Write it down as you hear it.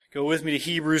Go with me to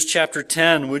Hebrews chapter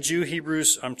 10, would you?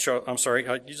 I'm sorry,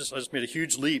 I just made a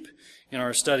huge leap in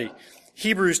our study.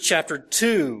 Hebrews chapter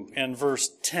 2 and verse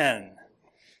 10.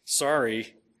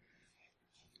 Sorry,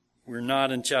 we're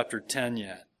not in chapter 10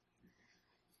 yet.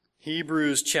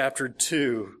 Hebrews chapter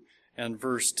 2 and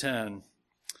verse 10.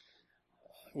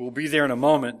 We'll be there in a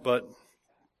moment, but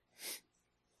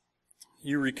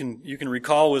you can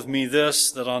recall with me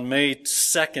this, that on May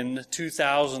 2nd,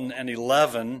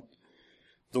 2011,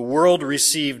 the world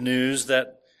received news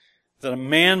that a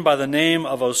man by the name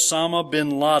of Osama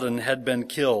bin Laden had been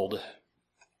killed.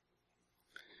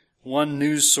 One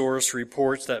news source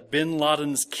reports that bin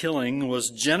Laden's killing was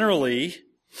generally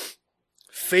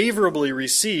favorably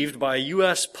received by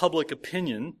U.S. public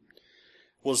opinion,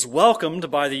 was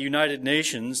welcomed by the United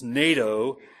Nations,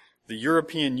 NATO, the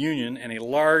European Union, and a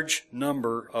large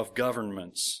number of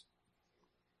governments.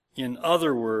 In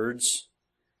other words,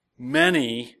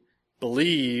 many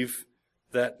believe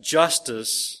that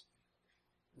justice,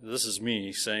 this is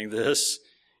me saying this,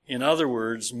 in other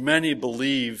words, many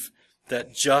believe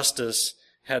that justice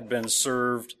had been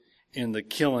served in the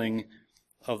killing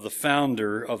of the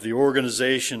founder of the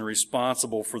organization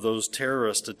responsible for those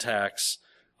terrorist attacks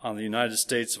on the United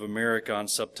States of America on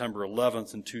September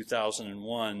 11th in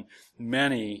 2001.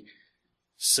 Many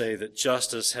say that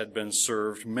justice had been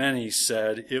served. Many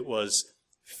said it was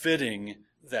fitting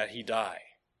that he die.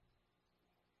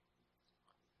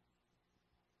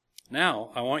 Now,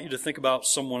 I want you to think about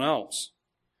someone else.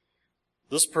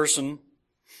 This person,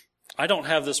 I don't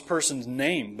have this person's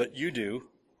name, but you do.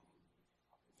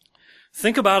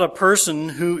 Think about a person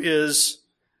who is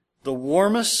the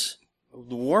warmest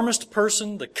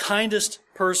person, the kindest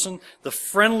person, the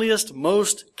friendliest,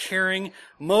 most caring,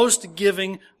 most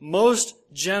giving, most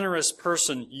generous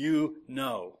person you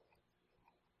know.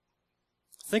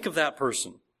 Think of that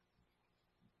person.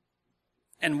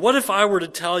 And what if I were to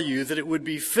tell you that it would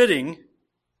be fitting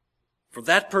for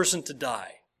that person to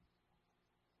die?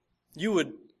 You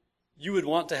would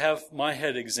want to have my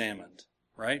head examined,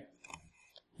 right?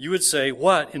 You would say,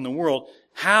 what in the world?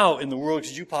 How in the world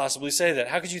could you possibly say that?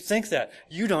 How could you think that?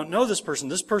 You don't know this person.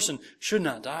 This person should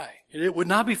not die. It would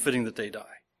not be fitting that they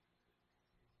die.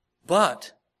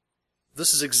 But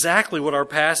this is exactly what our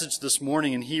passage this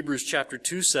morning in Hebrews chapter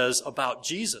 2 says about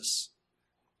Jesus.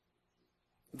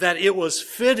 That it was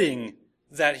fitting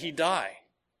that he die.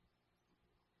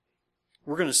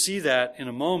 We're going to see that in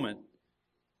a moment.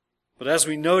 But as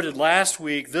we noted last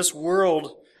week, this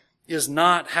world is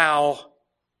not how,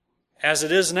 as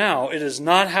it is now, it is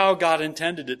not how God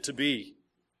intended it to be.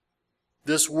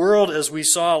 This world, as we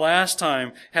saw last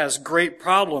time, has great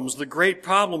problems. The great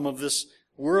problem of this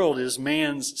world is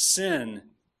man's sin.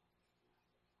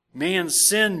 Man's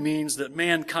sin means that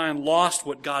mankind lost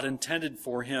what God intended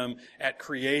for him at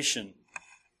creation.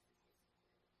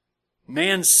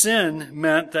 Man's sin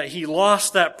meant that he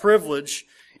lost that privilege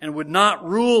and would not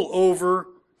rule over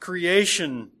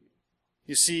creation.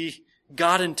 You see,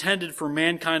 God intended for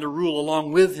mankind to rule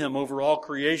along with him over all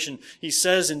creation. He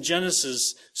says in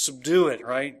Genesis, subdue it,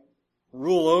 right?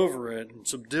 Rule over it and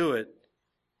subdue it.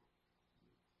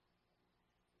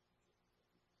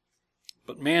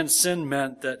 But man's sin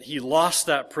meant that he lost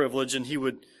that privilege and he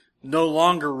would no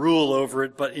longer rule over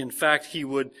it, but in fact he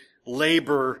would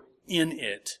labor in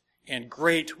it. And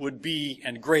great would be,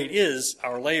 and great is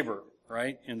our labor,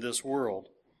 right, in this world.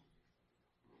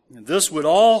 And this would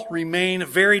all remain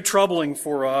very troubling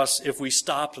for us if we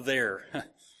stopped there,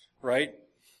 right?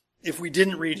 If we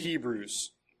didn't read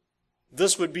Hebrews.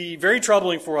 This would be very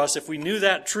troubling for us if we knew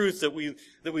that truth, that we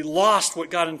lost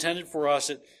what God intended for us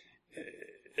at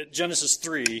Genesis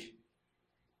 3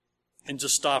 and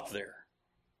just stopped there.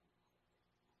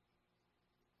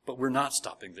 But we're not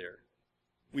stopping there.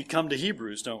 We come to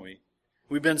Hebrews, don't we?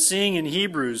 We've been seeing in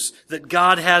Hebrews that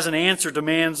God has an answer to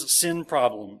man's sin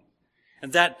problem.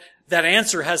 And that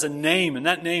answer has a name, and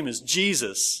that name is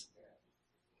Jesus.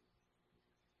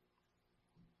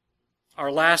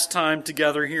 Our last time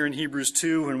together here in Hebrews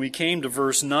 2, when we came to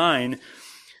verse 9,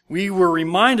 we were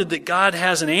reminded that God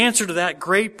has an answer to that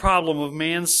great problem of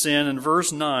man's sin, and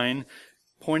verse 9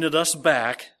 pointed us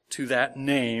back to that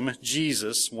name,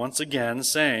 Jesus, once again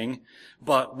saying,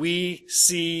 but we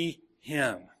see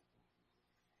him.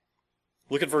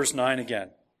 Look at verse 9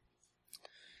 again.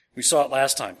 We saw it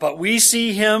last time. But we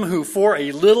see him who for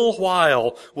a little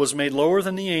while was made lower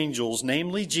than the angels,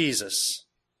 namely Jesus,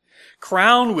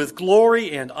 crowned with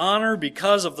glory and honor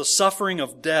because of the suffering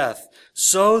of death,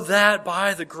 so that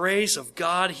by the grace of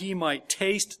God he might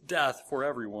taste death for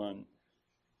everyone.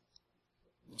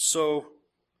 So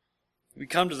we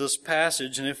come to this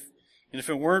passage, and And if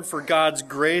it weren't for God's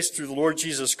grace through the Lord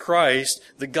Jesus Christ,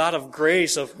 the God of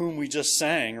grace of whom we just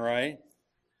sang, right?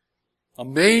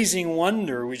 Amazing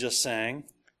wonder we just sang.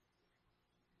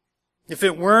 If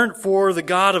it weren't for the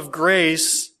God of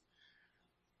grace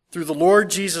through the Lord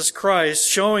Jesus Christ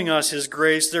showing us His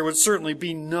grace, there would certainly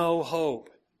be no hope.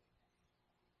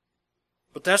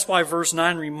 But that's why verse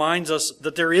 9 reminds us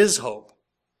that there is hope.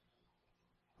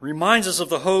 Reminds us of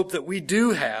the hope that we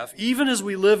do have. Even as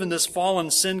we live in this fallen,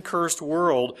 sin-cursed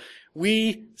world,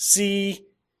 we see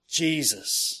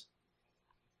Jesus.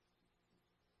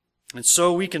 And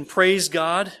so we can praise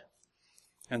God,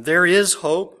 and there is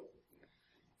hope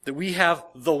that we have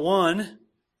the one,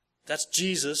 that's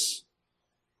Jesus,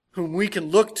 whom we can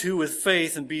look to with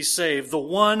faith and be saved, the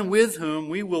one with whom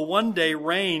we will one day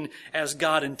reign as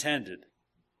God intended.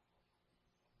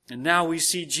 And now we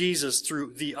see Jesus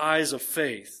through the eyes of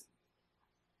faith.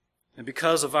 And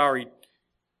because of our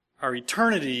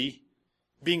eternity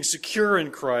being secure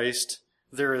in Christ,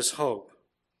 there is hope.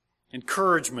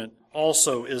 Encouragement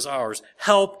also is ours.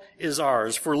 Help is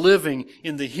ours for living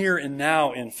in the here and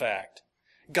now, in fact.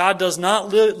 God does not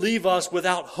leave us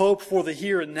without hope for the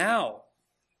here and now.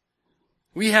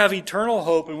 We have eternal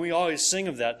hope, and we always sing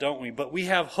of that, don't we? But we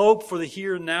have hope for the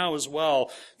here and now as well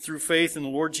through faith in the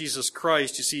Lord Jesus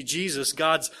Christ. You see, Jesus,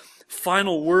 God's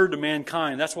final word to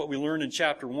mankind. That's what we learned in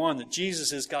chapter 1, that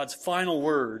Jesus is God's final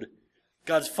word,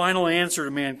 God's final answer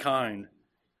to mankind.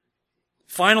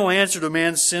 Final answer to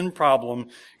man's sin problem.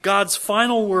 God's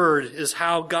final word is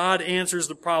how God answers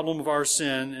the problem of our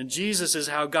sin, and Jesus is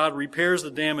how God repairs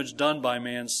the damage done by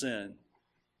man's sin.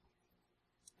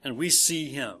 And we see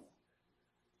Him.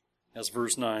 As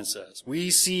verse 9 says, we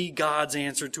see God's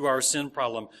answer to our sin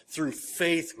problem. Through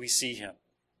faith we see Him.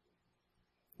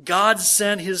 God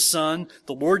sent His Son,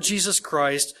 the Lord Jesus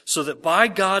Christ, so that by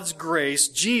God's grace,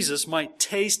 Jesus might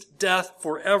taste death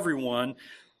for everyone.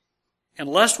 And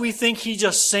lest we think He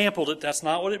just sampled it, that's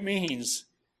not what it means.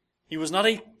 He was not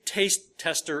a taste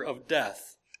tester of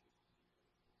death.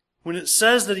 When it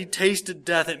says that He tasted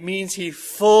death, it means He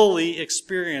fully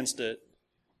experienced it.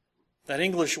 That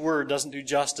English word doesn't do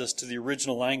justice to the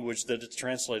original language that it's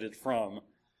translated from.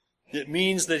 It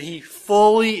means that He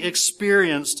fully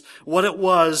experienced what it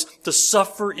was to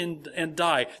suffer and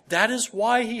die. That is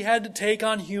why He had to take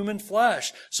on human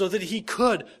flesh, so that He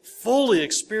could fully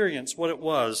experience what it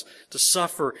was to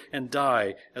suffer and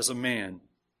die as a man.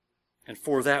 And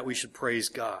for that we should praise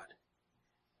God.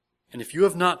 And if you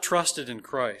have not trusted in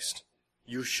Christ,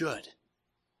 you should.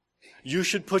 You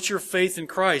should put your faith in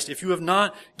Christ. If you have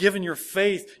not given your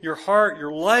faith, your heart,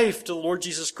 your life to the Lord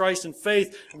Jesus Christ in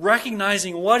faith,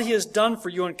 recognizing what He has done for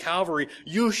you on Calvary,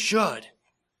 you should.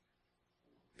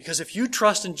 Because if you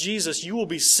trust in Jesus, you will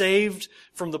be saved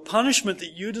from the punishment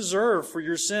that you deserve for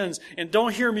your sins. And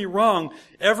don't hear me wrong,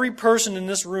 every person in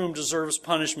this room deserves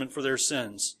punishment for their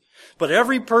sins. But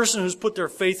every person who's put their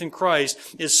faith in Christ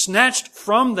is snatched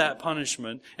from that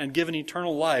punishment and given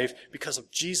eternal life because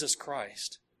of Jesus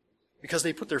Christ. Because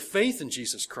they put their faith in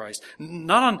Jesus Christ.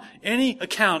 Not on any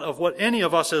account of what any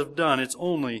of us have done. It's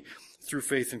only through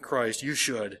faith in Christ. You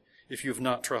should, if you have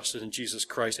not trusted in Jesus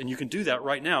Christ. And you can do that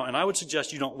right now. And I would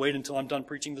suggest you don't wait until I'm done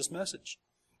preaching this message.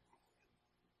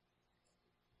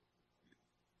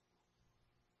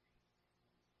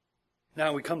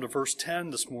 Now we come to verse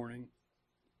 10 this morning.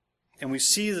 And we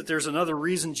see that there's another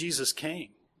reason Jesus came.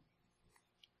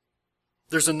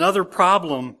 There's another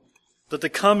problem that the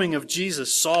coming of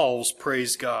Jesus solves,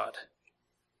 praise God.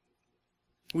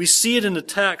 We see it in the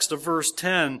text of verse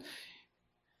 10.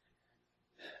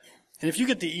 And if you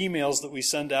get the emails that we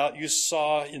send out, you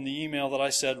saw in the email that I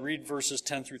said, read verses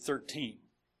 10 through 13.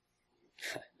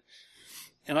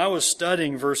 And I was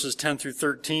studying verses 10 through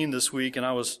 13 this week, and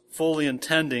I was fully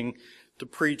intending to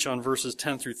preach on verses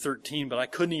 10 through 13, but I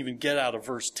couldn't even get out of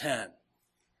verse 10.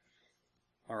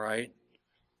 All right?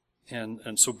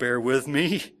 And so bear with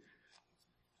me,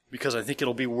 because I think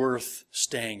it'll be worth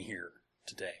staying here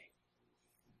today.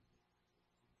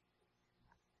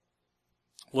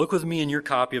 Look with me in your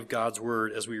copy of God's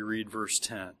Word as we read verse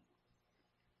 10.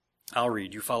 I'll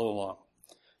read, you follow along.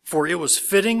 For it was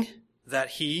fitting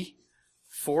that He,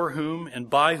 for whom and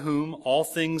by whom all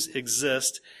things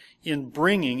exist, in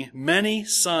bringing many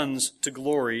sons to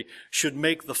glory, should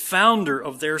make the founder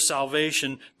of their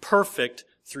salvation perfect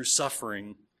through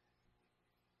suffering.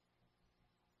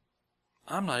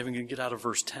 I'm not even going to get out of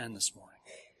verse 10 this morning.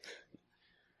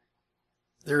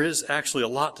 There is actually a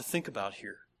lot to think about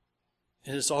here.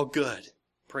 And it's all good.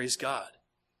 Praise God.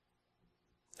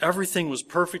 Everything was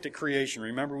perfect at creation.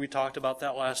 Remember we talked about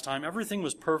that last time? Everything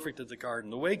was perfect at the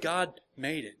garden, the way God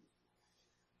made it.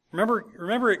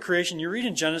 Remember at creation, you read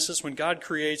in Genesis when God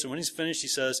creates, and when He's finished, He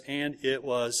says, and it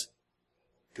was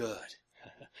good.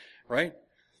 Right?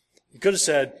 He could have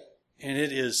said, and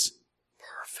it is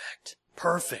perfect.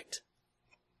 Perfect.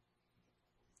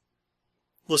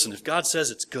 Listen, if God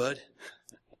says it's good,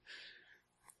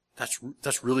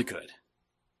 that's really good.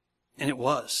 And it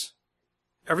was.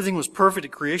 Everything was perfect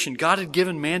at creation. God had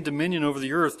given man dominion over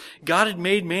the earth. God had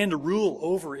made man to rule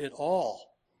over it all.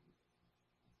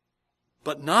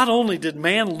 But not only did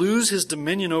man lose his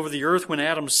dominion over the earth when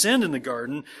Adam sinned in the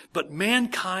garden, but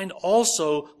mankind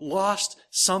also lost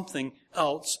something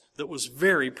else that was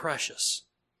very precious.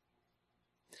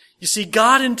 You see,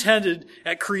 God intended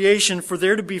at creation for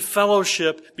there to be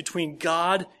fellowship between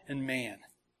God and man.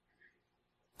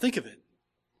 Think of it.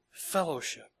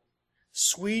 Fellowship.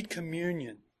 Sweet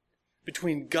communion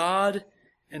between God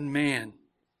and man.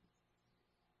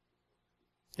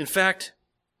 In fact,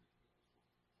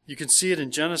 you can see it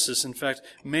in Genesis. In fact,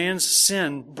 man's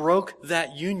sin broke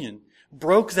that union,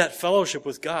 broke that fellowship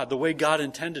with God the way God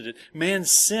intended it.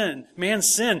 Man's sin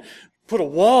put a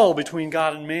wall between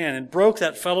God and man and broke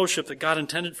that fellowship that God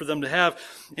intended for them to have.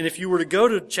 And if you were to go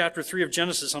to chapter 3 of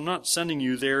Genesis, I'm not sending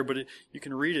you there, but you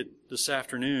can read it this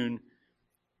afternoon.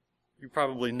 You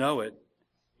probably know it.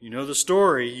 You know the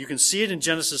story. You can see it in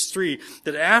Genesis 3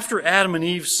 that after Adam and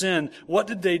Eve sinned, what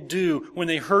did they do when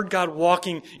they heard God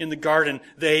walking in the garden?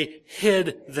 They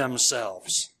hid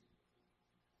themselves.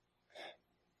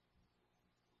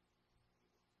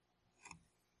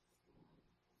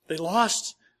 They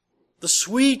lost the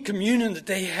sweet communion that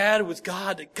they had with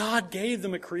God, that God gave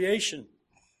them at creation.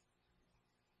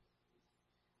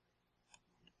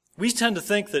 We tend to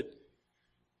think that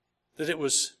it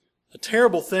was a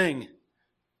terrible thing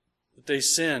that they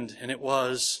sinned, and it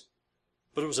was,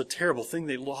 but it was a terrible thing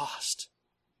they lost.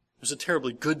 It was a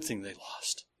terribly good thing they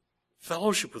lost.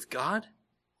 Fellowship with God.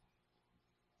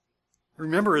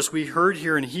 Remember, as we heard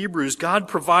here in Hebrews, God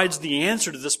provides the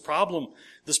answer to this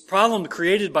problem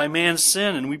created by man's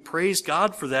sin, and we praise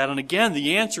God for that. And again,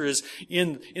 the answer is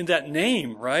in that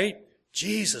name, right?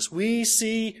 Jesus. We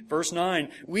see, verse 9,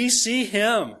 we see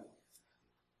Him.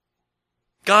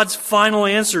 God's final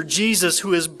answer, Jesus,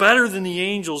 who is better than the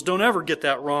angels. Don't ever get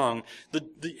that wrong.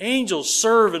 The angels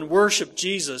serve and worship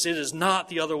Jesus. It is not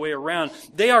the other way around.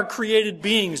 They are created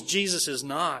beings. Jesus is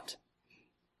not.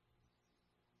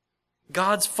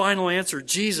 God's final answer,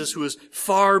 Jesus, who is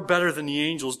far better than the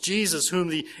angels. Jesus, whom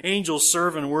the angels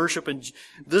serve and worship. And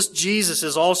this Jesus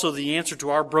is also the answer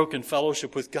to our broken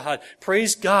fellowship with God.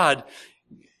 Praise God.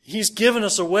 He's given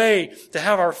us a way to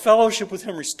have our fellowship with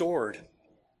Him restored.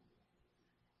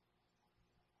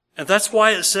 And that's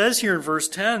why it says here in verse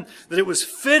 10 that it was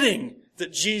fitting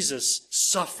that Jesus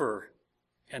suffer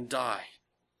and die.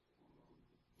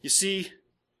 You see,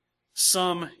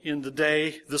 some in the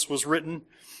day this was written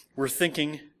were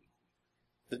thinking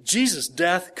that Jesus'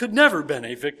 death could never have been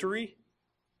a victory.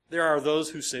 There are those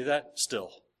who say that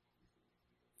still.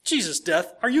 Jesus'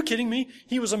 death? Are you kidding me?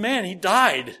 He was a man. He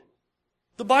died.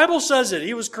 The Bible says it.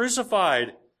 He was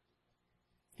crucified.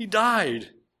 He died.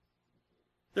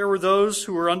 There were those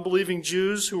who were unbelieving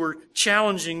Jews who were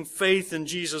challenging faith in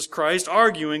Jesus Christ,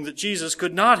 arguing that Jesus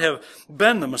could not have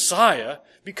been the Messiah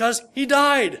because He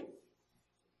died.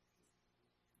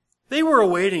 They were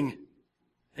awaiting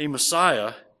a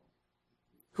Messiah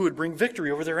who would bring victory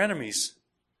over their enemies.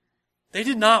 They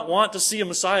did not want to see a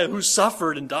Messiah who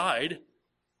suffered and died.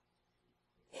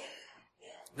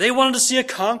 They wanted to see a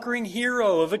conquering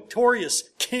hero, a victorious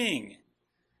king.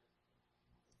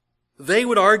 They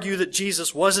would argue that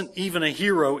Jesus wasn't even a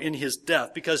hero in His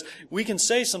death, because we can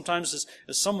say sometimes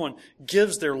as someone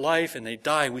gives their life and they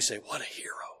die, we say, what a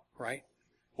hero, right?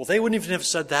 Well, they wouldn't even have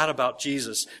said that about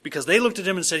Jesus, because they looked at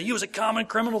Him and said He was a common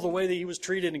criminal the way that He was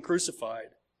treated and crucified.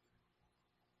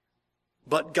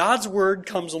 But God's Word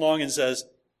comes along and says,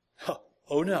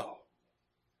 oh no,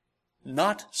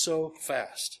 not so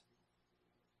fast.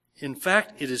 In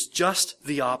fact, it is just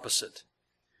the opposite.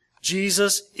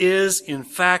 Jesus is, in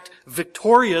fact,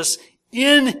 victorious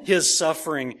in His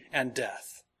suffering and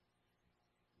death.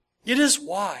 It is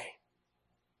why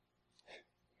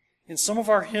in some of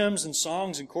our hymns and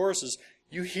songs and choruses,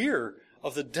 you hear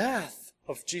of the death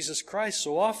of Jesus Christ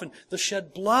so often, the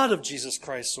shed blood of Jesus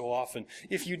Christ so often.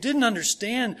 If you didn't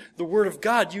understand the Word of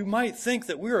God, you might think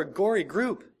that we're a gory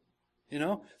group,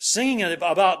 singing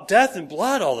about death and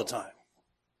blood all the time.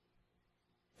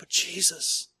 But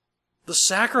Jesus, the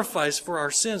sacrifice for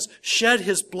our sins, shed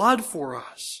His blood for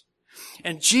us.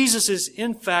 And Jesus is,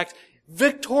 in fact,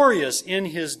 victorious in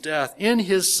His death, in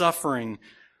His suffering.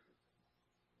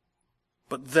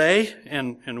 But they,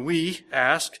 and we,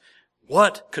 ask,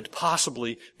 what could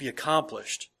possibly be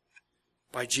accomplished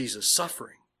by Jesus'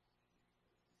 suffering.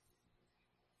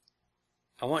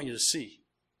 I want you to see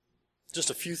just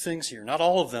a few things here, not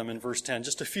all of them in verse 10,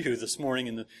 just a few this morning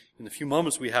in the few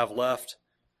moments we have left.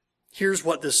 Here's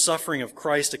what this suffering of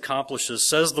Christ accomplishes,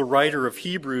 says the writer of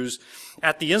Hebrews,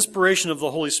 at the inspiration of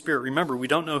the Holy Spirit. Remember, we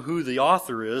don't know who the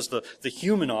author is, the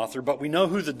human author, but we know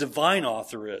who the divine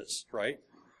author is, right?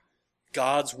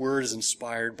 God's word is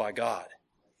inspired by God,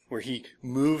 where he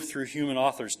moved through human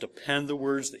authors to pen the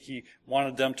words that he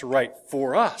wanted them to write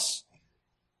for us.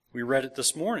 We read it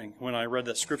this morning when I read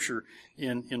that scripture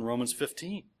in Romans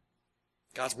 15.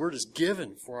 God's word is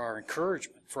given for our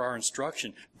encouragement, for our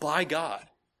instruction by God.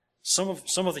 Some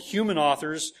of the human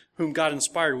authors whom God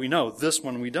inspired, we know. This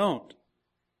one we don't.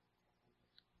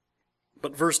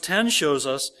 But verse 10 shows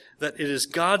us that it is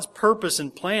God's purpose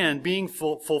and plan being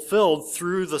fulfilled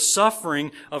through the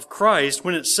suffering of Christ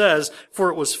when it says, "For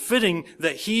it was fitting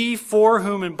that he for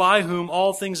whom and by whom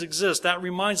all things exist." That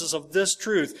reminds us of this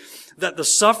truth, that the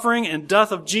suffering and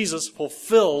death of Jesus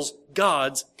fulfills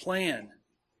God's plan.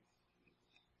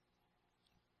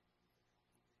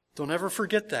 Don't ever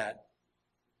forget that.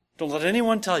 Don't let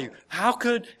anyone tell you, how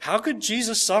could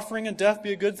Jesus' suffering and death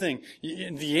be a good thing?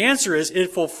 The answer is,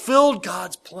 it fulfilled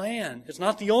God's plan. It's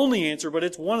not the only answer, but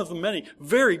it's one of the many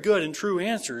very good and true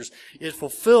answers. It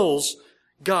fulfills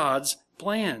God's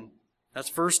plan. That's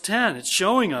verse 10. It's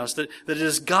showing us that it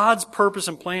is God's purpose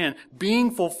and plan being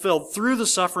fulfilled through the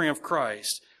suffering of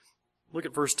Christ. Look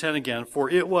at verse 10 again. "For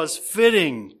it was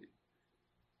fitting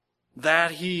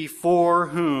that he for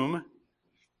whom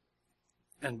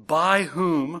and by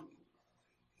whom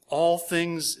all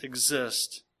things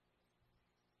exist."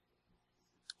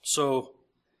 So,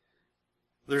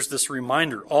 there's this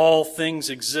reminder. All things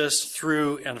exist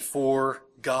through and for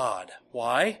God.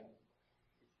 Why?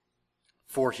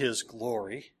 For his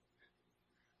glory.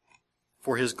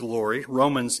 For his glory.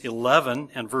 Romans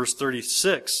 11 and verse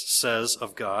 36 says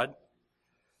of God,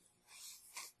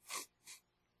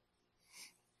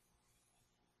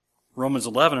 Romans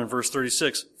 11 and verse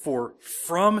 36, "For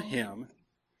from him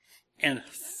and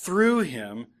through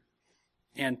him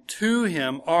and to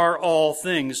him are all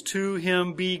things. To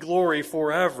him be glory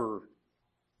forever."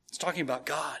 It's talking about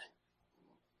God.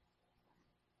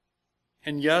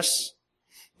 And yes,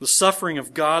 the suffering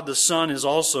of God the Son is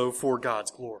also for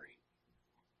God's glory.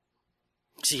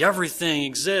 See, everything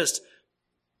exists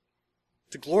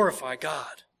to glorify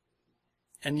God.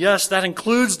 And yes, that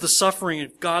includes the suffering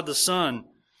of God the Son.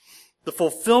 The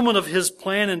fulfillment of his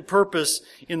plan and purpose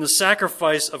in the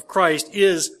sacrifice of Christ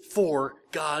is for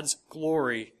God's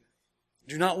glory.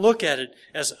 Do not look at it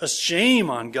as a shame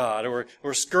on God or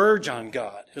a scourge on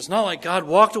God. It's not like God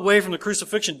walked away from the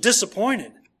crucifixion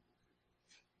disappointed.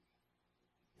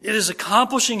 It is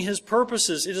accomplishing his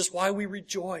purposes. It is why we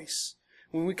rejoice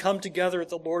when we come together at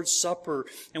the Lord's Supper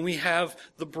and we have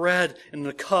the bread and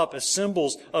the cup as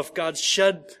symbols of God's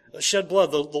shed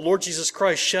blood. The Lord Jesus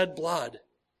Christ shed blood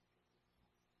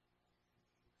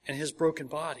and his broken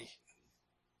body.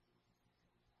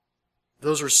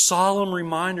 Those are solemn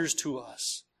reminders to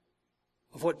us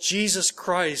of what Jesus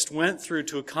Christ went through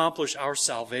to accomplish our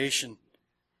salvation.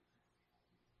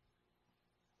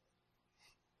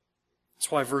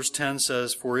 That's why verse 10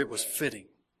 says, "For it was fitting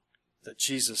that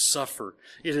Jesus suffer."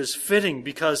 It is fitting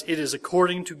because it is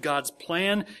according to God's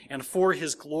plan and for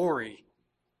his glory.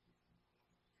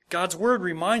 God's word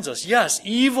reminds us, yes,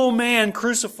 evil man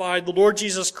crucified the Lord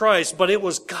Jesus Christ, but it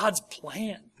was God's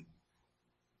plan.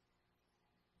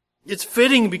 It's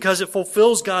fitting because it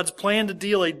fulfills God's plan to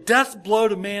deal a death blow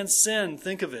to man's sin.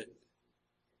 Think of it.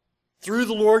 Through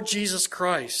the Lord Jesus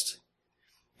Christ.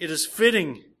 It is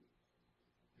fitting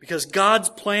because God's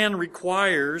plan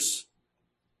requires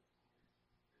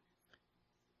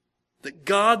that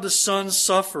God the Son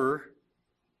suffer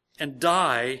and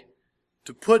die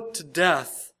to put to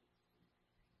death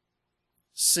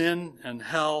sin and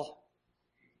hell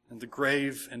and the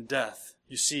grave and death.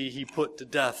 You see, he put to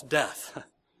death death.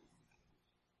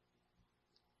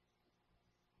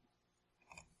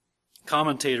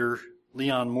 Commentator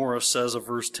Leon Morris says of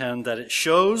verse 10 that it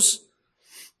shows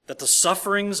that the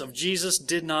sufferings of Jesus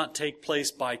did not take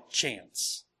place by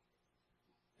chance.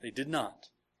 They did not.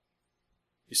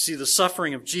 You see, the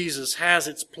suffering of Jesus has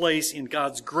its place in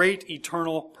God's great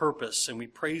eternal purpose, and we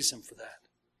praise him for that.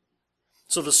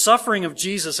 So the suffering of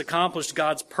Jesus accomplished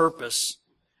God's purpose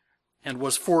and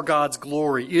was for God's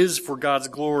glory, is for God's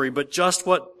glory. But just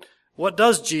what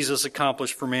does Jesus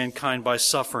accomplish for mankind by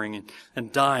suffering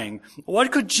and dying?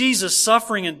 What could Jesus'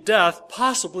 suffering and death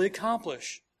possibly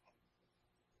accomplish?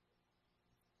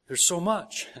 There's so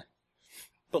much.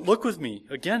 But look with me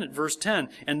again at verse 10,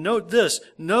 and note this.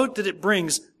 Note that it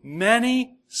brings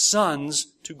many sons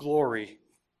to glory.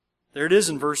 There it is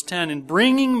in verse 10. In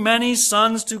bringing many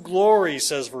sons to glory,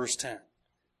 says verse 10.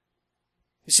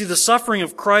 You see, the suffering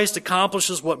of Christ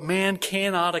accomplishes what man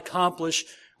cannot accomplish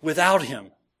without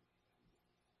Him.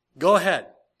 Go ahead.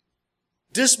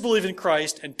 Disbelieve in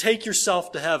Christ and take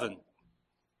yourself to heaven.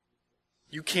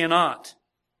 You cannot.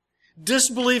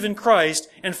 Disbelieve in Christ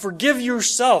and forgive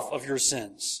yourself of your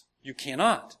sins. You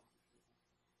cannot.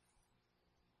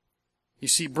 You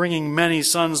see, bringing many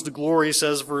sons to glory,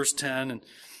 says verse 10, and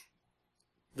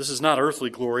this is not earthly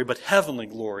glory, but heavenly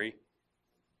glory.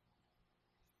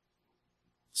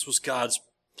 This was God's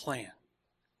plan.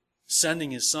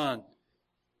 Sending His Son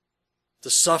to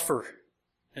suffer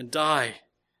and die,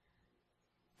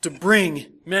 to bring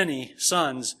many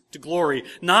sons to glory.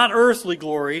 Not earthly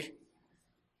glory,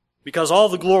 because all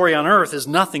the glory on earth is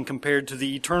nothing compared to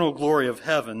the eternal glory of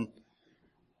heaven.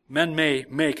 Men may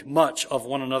make much of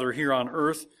one another here on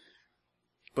earth,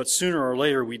 but sooner or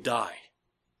later we die,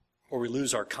 or we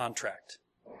lose our contract,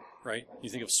 right? You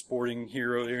think of sporting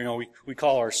hero, we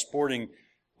call our sporting,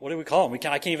 what do we call them?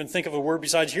 I can't even think of a word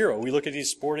besides hero. We look at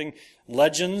these sporting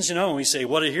legends, and we say,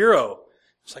 what a hero.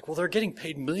 It's like, well, they're getting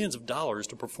paid millions of dollars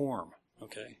to perform,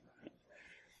 okay?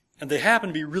 And they happen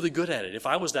to be really good at it. If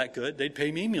I was that good, they'd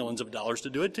pay me millions of dollars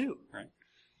to do it too, right?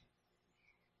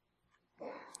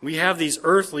 We have these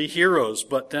earthly heroes,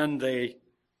 but then they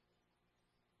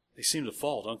seem to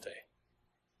fall, don't they?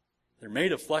 They're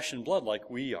made of flesh and blood like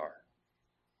we are.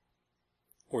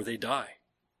 Or they die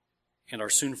and are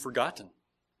soon forgotten.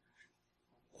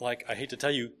 Like, I hate to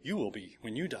tell you, you will be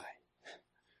when you die.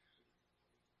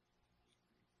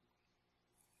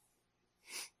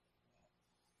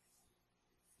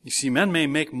 You see, men may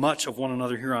make much of one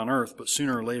another here on earth, but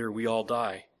sooner or later we all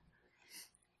die.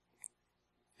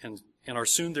 And are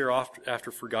soon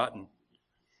thereafter forgotten.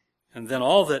 And then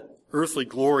all that earthly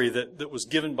glory that was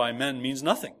given by men means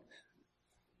nothing.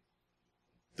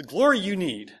 The glory you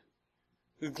need,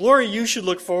 the glory you should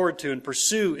look forward to and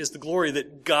pursue is the glory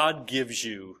that God gives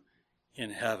you in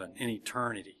heaven, in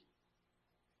eternity.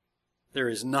 There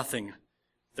is nothing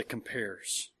that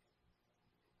compares.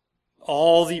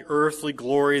 All the earthly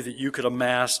glory that you could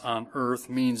amass on earth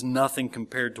means nothing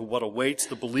compared to what awaits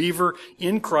the believer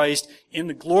in Christ in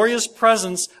the glorious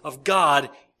presence of God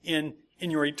in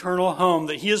your eternal home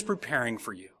that He is preparing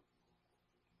for you.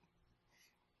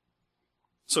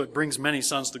 So it brings many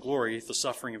sons to glory, the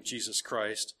suffering of Jesus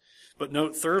Christ. But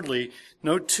note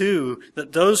too,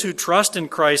 that those who trust in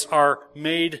Christ are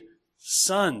made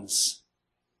sons.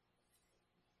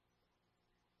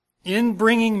 In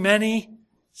bringing many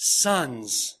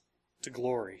sons to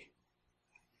glory.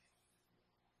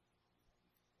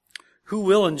 Who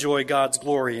will enjoy God's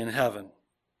glory in heaven?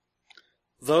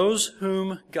 Those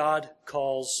whom God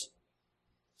calls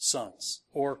sons.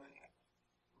 Or,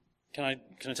 can I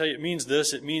tell you, it means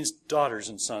this, it means daughters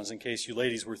and sons, in case you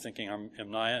ladies were thinking,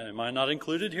 am I not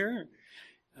included here?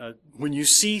 When you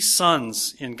see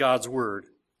sons in God's Word,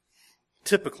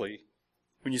 typically,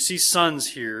 when you see sons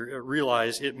here,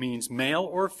 realize it means male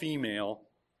or female,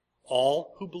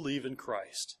 all who believe in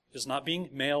Christ. It's not being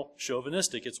male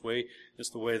chauvinistic. It's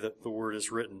the way that the Word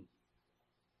is written.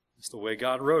 It's the way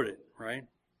God wrote it, right?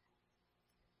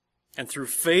 And through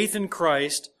faith in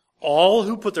Christ, all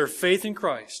who put their faith in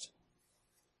Christ,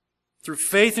 through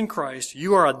faith in Christ,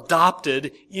 you are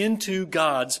adopted into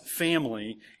God's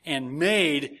family and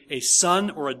made a son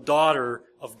or a daughter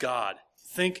of God.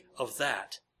 Think of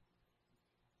that.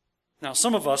 Now,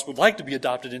 some of us would like to be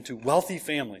adopted into wealthy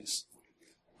families.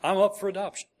 I'm up for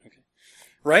adoption. Okay.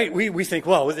 Right? We think,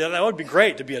 well, that would be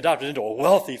great to be adopted into a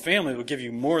wealthy family that would give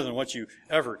you more than what you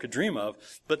ever could dream of.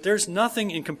 But there's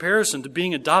nothing in comparison to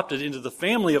being adopted into the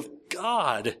family of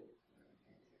God.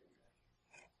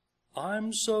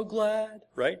 I'm so glad,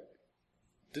 right?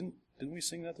 Didn't we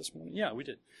sing that this morning? Yeah, we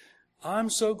did. I'm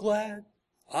so glad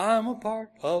I'm a part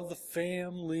of the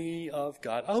family of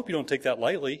God. I hope you don't take that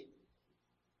lightly.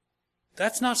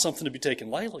 That's not something to be taken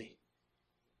lightly.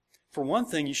 For one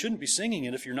thing, you shouldn't be singing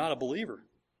it if you're not a believer.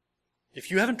 If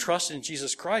you haven't trusted in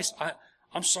Jesus Christ,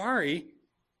 I'm sorry,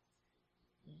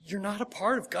 you're not a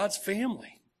part of God's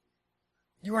family.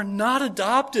 You are not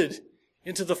adopted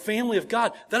into the family of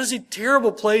God. That is a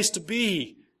terrible place to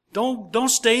be. Don't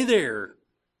stay there.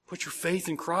 Put your faith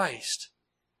in Christ,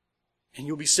 and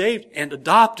you'll be saved and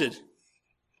adopted.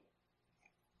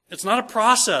 It's not a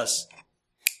process.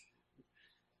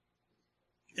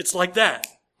 It's like that.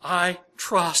 I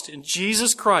trust in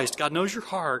Jesus Christ. God knows your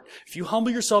heart. If you humble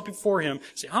yourself before Him,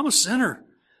 say, I'm a sinner.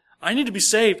 I need to be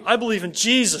saved. I believe in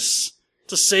Jesus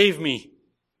to save me.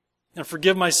 and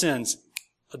forgive my sins.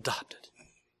 Adopted.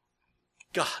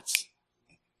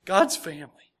 God's family.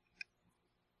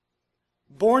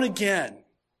 Born again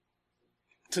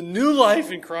to new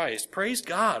life in Christ. Praise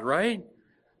God, right?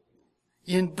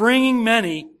 In bringing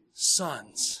many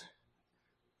sons.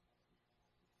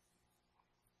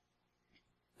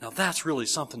 Now that's really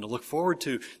something to look forward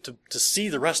to see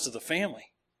the rest of the family.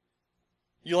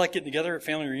 You like getting together at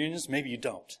family reunions? Maybe you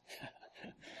don't.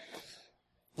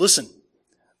 Listen,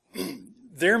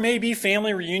 there may be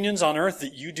family reunions on earth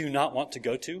that you do not want to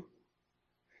go to.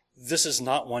 This is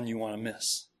not one you want to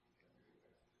miss.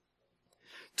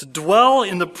 To dwell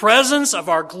in the presence of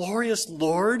our glorious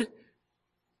Lord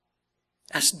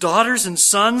as daughters and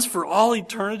sons for all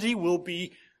eternity will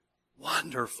be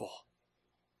wonderful.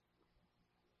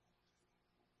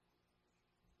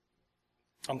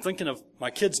 I'm thinking of, my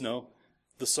kids know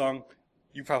the song.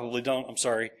 You probably don't, I'm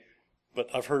sorry. But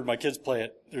I've heard my kids play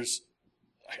it.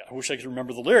 I wish I could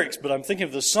remember the lyrics, but I'm thinking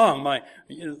of the song.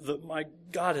 My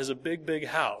God has a big, big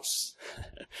house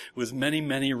with many,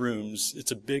 many rooms.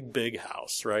 It's a big, big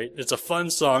house, right? It's a fun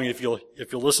song if you'll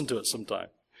listen to it sometime.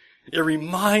 It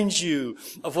reminds you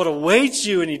of what awaits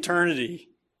you in eternity.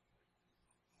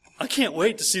 I can't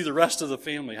wait to see the rest of the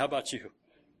family. How about you?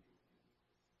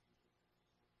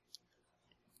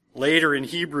 Later in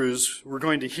Hebrews, we're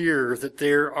going to hear that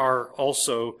there are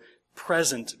also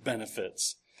present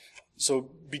benefits.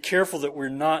 So be careful that we're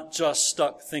not just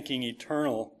stuck thinking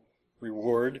eternal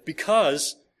reward,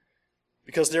 because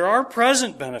there are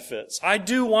present benefits. I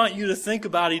do want you to think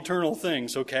about eternal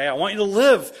things, okay? I want you to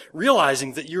live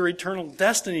realizing that your eternal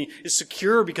destiny is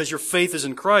secure because your faith is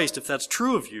in Christ, if that's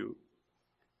true of you.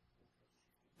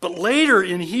 But later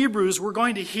in Hebrews, we're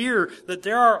going to hear that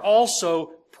there are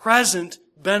also present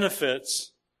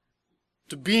benefits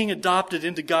to being adopted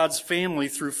into God's family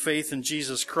through faith in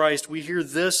Jesus Christ. We're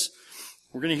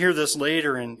going to hear this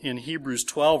later in Hebrews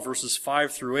 12, verses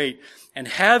 5 through 8. And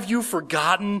have you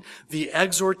forgotten the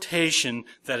exhortation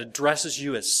that addresses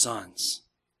you as sons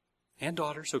and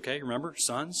daughters? Okay, remember,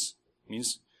 sons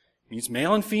means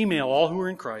male and female, all who are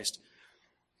in Christ.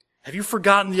 Have you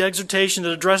forgotten the exhortation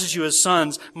that addresses you as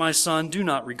sons? My son, do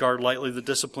not regard lightly the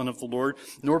discipline of the Lord,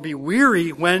 nor be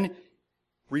weary when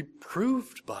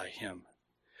reproved by him.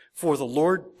 For the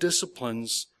Lord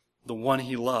disciplines the one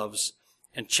he loves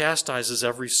and chastises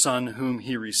every son whom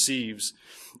he receives.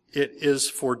 It is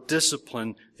for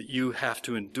discipline that you have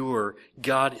to endure.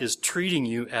 God is treating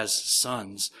you as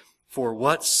sons. For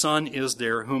what son is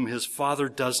there whom his father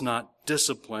does not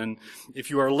discipline? If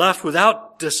you are left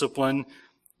without discipline,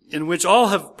 in which all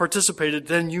have participated,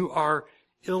 then you are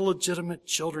illegitimate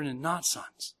children and not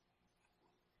sons.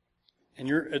 And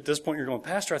at this point you're going,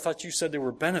 Pastor, I thought you said there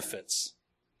were benefits.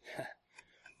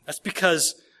 That's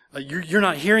because you're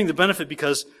not hearing the benefit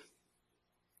because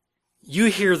you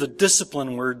hear the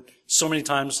discipline word so many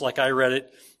times, like I read it,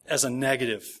 as a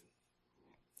negative.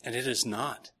 And it is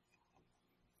not.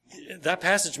 That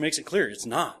passage makes it clear. It's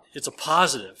not. It's a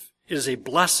positive. It is a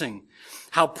blessing.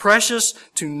 How precious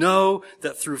to know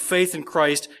that through faith in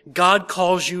Christ, God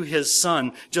calls you his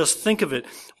son. Just think of it.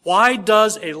 Why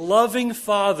does a loving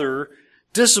father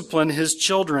discipline his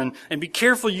children? And be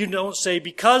careful you don't say,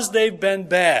 because they've been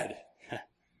bad.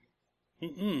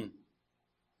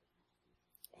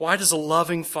 Why does a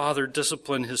loving father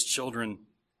discipline his children?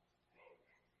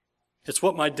 It's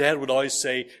what my dad would always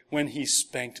say when he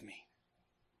spanked me.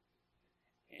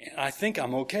 And I think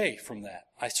I'm okay from that.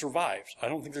 I survived. I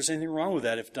don't think there's anything wrong with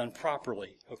that if done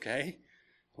properly, okay?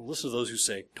 Well, listen to those who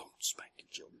say, don't spank your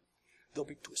children. They'll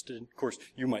be twisted. Of course,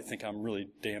 you might think I'm really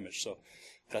damaged, so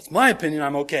that's my opinion.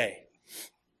 I'm okay.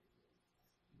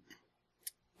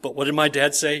 But what did my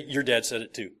dad say? Your dad said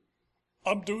it too.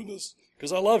 I'm doing this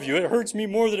because I love you. It hurts me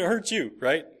more than it hurts you,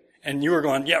 right? And you were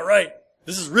going, yeah, right.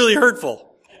 This is really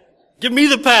hurtful. Give me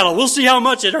the paddle. We'll see how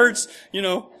much it hurts,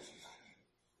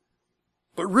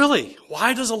 But really,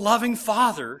 why does a loving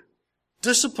father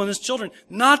discipline his children?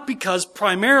 Not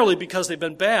primarily because they've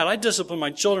been bad. I discipline my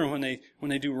children when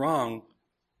they do wrong.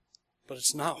 But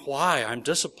it's not why I'm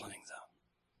disciplining them.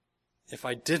 If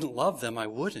I didn't love them, I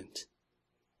wouldn't.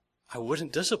 I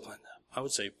wouldn't discipline them. I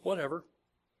would say, whatever.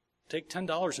 Take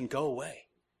 $10 and go away.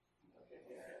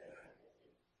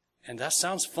 And that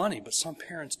sounds funny, but some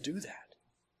parents do that.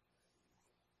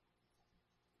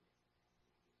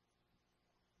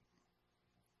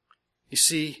 You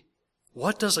see,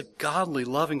 what does a godly,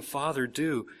 loving father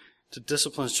do to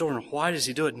discipline his children? Why does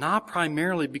he do it? Not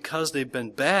primarily because they've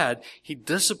been bad. He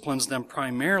disciplines them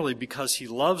primarily because he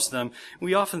loves them.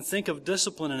 We often think of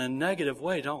discipline in a negative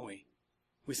way, don't we?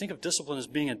 We think of discipline as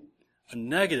being a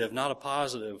negative, not a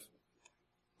positive.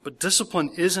 But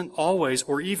discipline isn't always,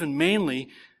 or even mainly,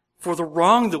 for the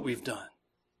wrong that we've done.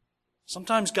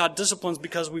 Sometimes God disciplines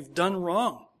because we've done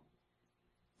wrong.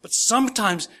 But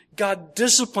sometimes God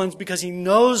disciplines because He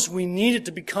knows we need it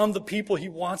to become the people He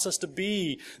wants us to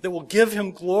be, that will give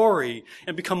Him glory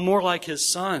and become more like His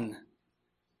Son.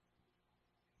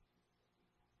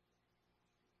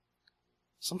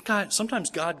 Sometimes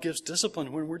God gives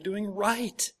discipline when we're doing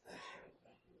right.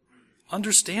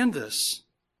 Understand this.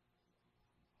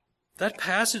 That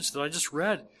passage that I just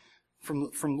read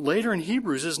from later in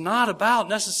Hebrews is not about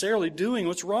necessarily doing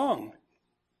what's wrong.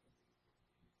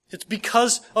 It's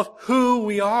because of who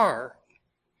we are.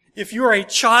 If you are a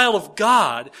child of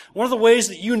God, one of the ways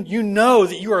that you know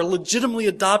that you are legitimately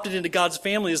adopted into God's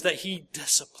family is that He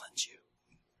disciplines you.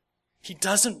 He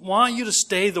doesn't want you to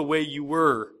stay the way you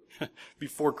were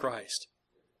before Christ.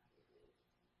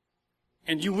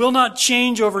 And you will not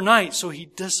change overnight, so He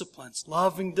disciplines,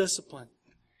 loving discipline.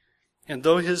 And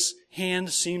though His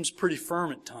hand seems pretty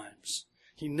firm at times,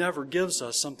 He never gives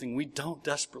us something we don't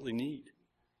desperately need.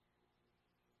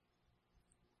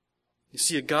 You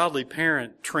see, a godly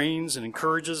parent trains and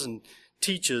encourages and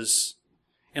teaches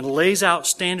and lays out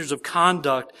standards of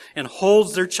conduct and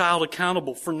holds their child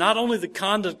accountable for not only the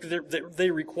conduct that they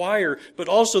require, but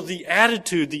also the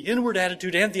attitude, the inward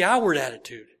attitude and the outward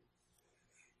attitude.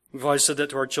 We've always said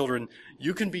that to our children.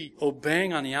 You can be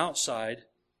obeying on the outside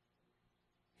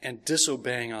and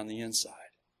disobeying on the inside.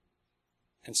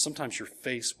 And sometimes your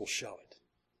face will show it.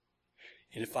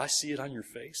 And if I see it on your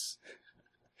face,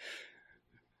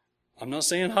 I'm not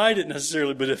saying hide it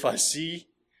necessarily, but if I see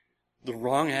the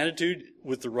wrong attitude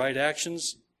with the right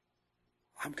actions,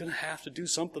 I'm going to have to do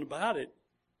something about it.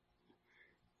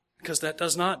 Because that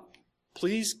does not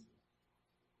please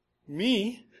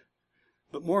me,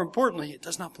 but more importantly, it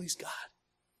does not please God.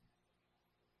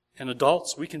 And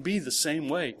adults, we can be the same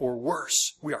way or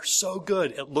worse. We are so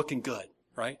good at looking good,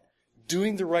 right?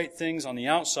 Doing the right things on the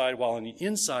outside while on the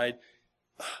inside,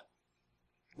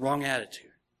 wrong attitude.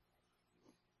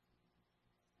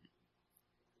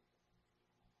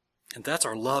 And that's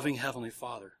our loving Heavenly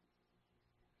Father,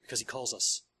 because He calls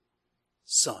us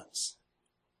sons.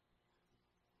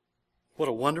 What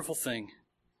a wonderful thing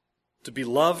to be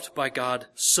loved by God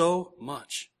so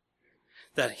much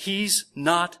that He's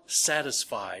not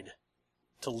satisfied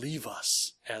to leave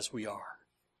us as we are.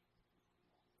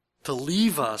 To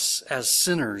leave us as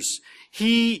sinners.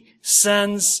 He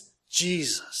sends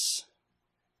Jesus,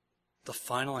 the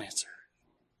final answer.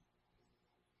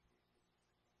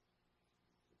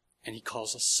 And He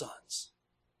calls us sons.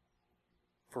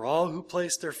 For all who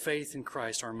place their faith in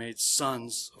Christ are made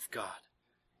sons of God.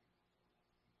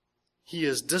 He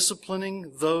is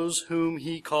disciplining those whom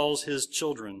He calls His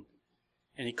children.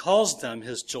 And He calls them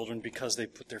His children because they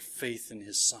put their faith in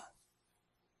His Son.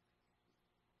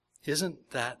 Isn't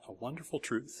that a wonderful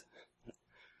truth?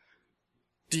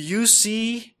 Do you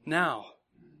see now?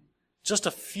 Just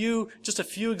a few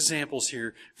examples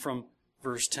here from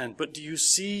verse 10. But do you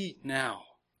see now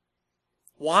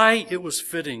why it was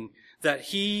fitting that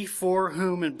He, for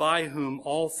whom and by whom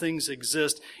all things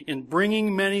exist, in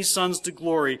bringing many sons to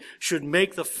glory, should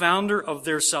make the founder of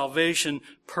their salvation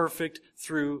perfect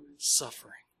through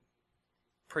suffering?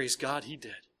 Praise God, He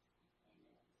did.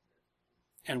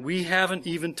 And we haven't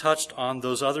even touched on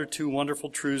those other two wonderful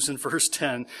truths in verse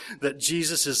 10, that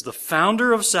Jesus is the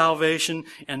founder of salvation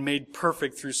and made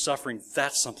perfect through suffering.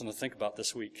 That's something to think about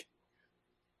this week.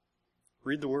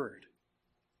 Read the Word.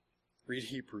 Read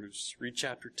Hebrews. Read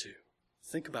chapter 2.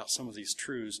 Think about some of these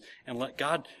truths and let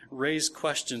God raise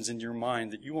questions in your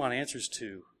mind that you want answers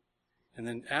to. And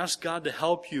then ask God to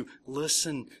help you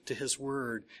listen to His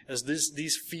Word as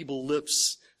these feeble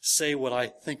lips say what I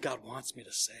think God wants me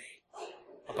to say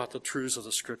about the truths of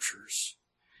the Scriptures.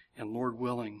 And Lord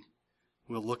willing,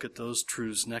 we'll look at those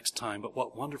truths next time. But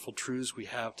what wonderful truths we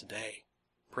have today,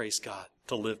 praise God,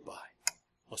 to live by.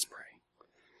 Let's pray.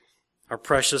 Our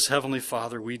precious Heavenly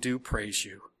Father, we do praise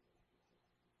You.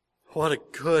 What a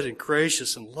good and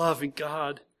gracious and loving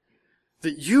God,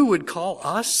 that You would call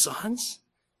us sons,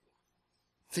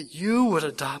 that You would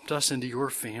adopt us into Your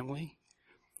family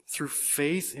through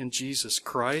faith in Jesus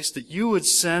Christ, that You would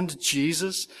send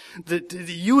Jesus, that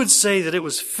You would say that it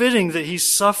was fitting that He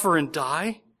suffer and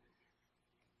die.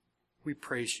 We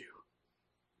praise You.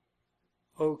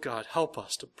 Oh God, help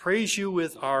us to praise You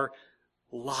with our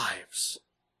lives.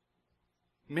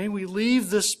 May we leave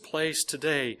this place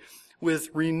today with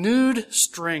renewed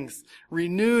strength,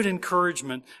 renewed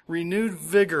encouragement, renewed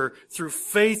vigor through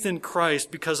faith in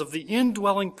Christ because of the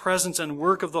indwelling presence and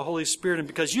work of the Holy Spirit, and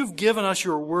because You've given us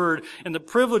Your Word and the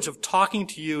privilege of talking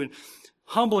to You. And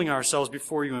humbling ourselves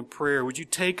before you in prayer, would you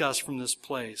take us from this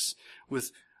place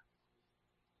with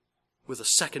a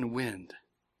second wind,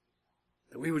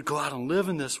 that we would go out and live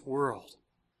in this world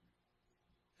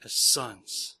as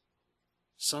sons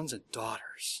and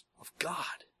daughters of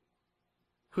God,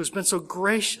 who has been so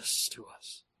gracious to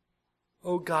us.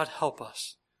 Oh God, help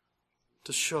us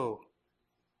to show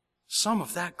some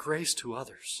of that grace to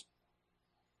others.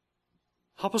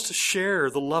 Help us to share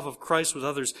the love of Christ with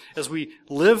others as we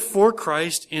live for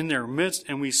Christ in their midst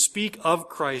and we speak of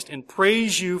Christ and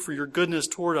praise you for your goodness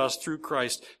toward us through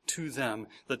Christ to them,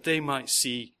 that they might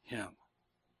see him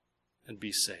and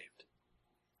be saved.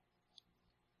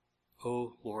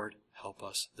 Oh Lord, help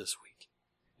us this week.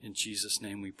 In Jesus'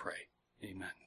 name we pray. Amen.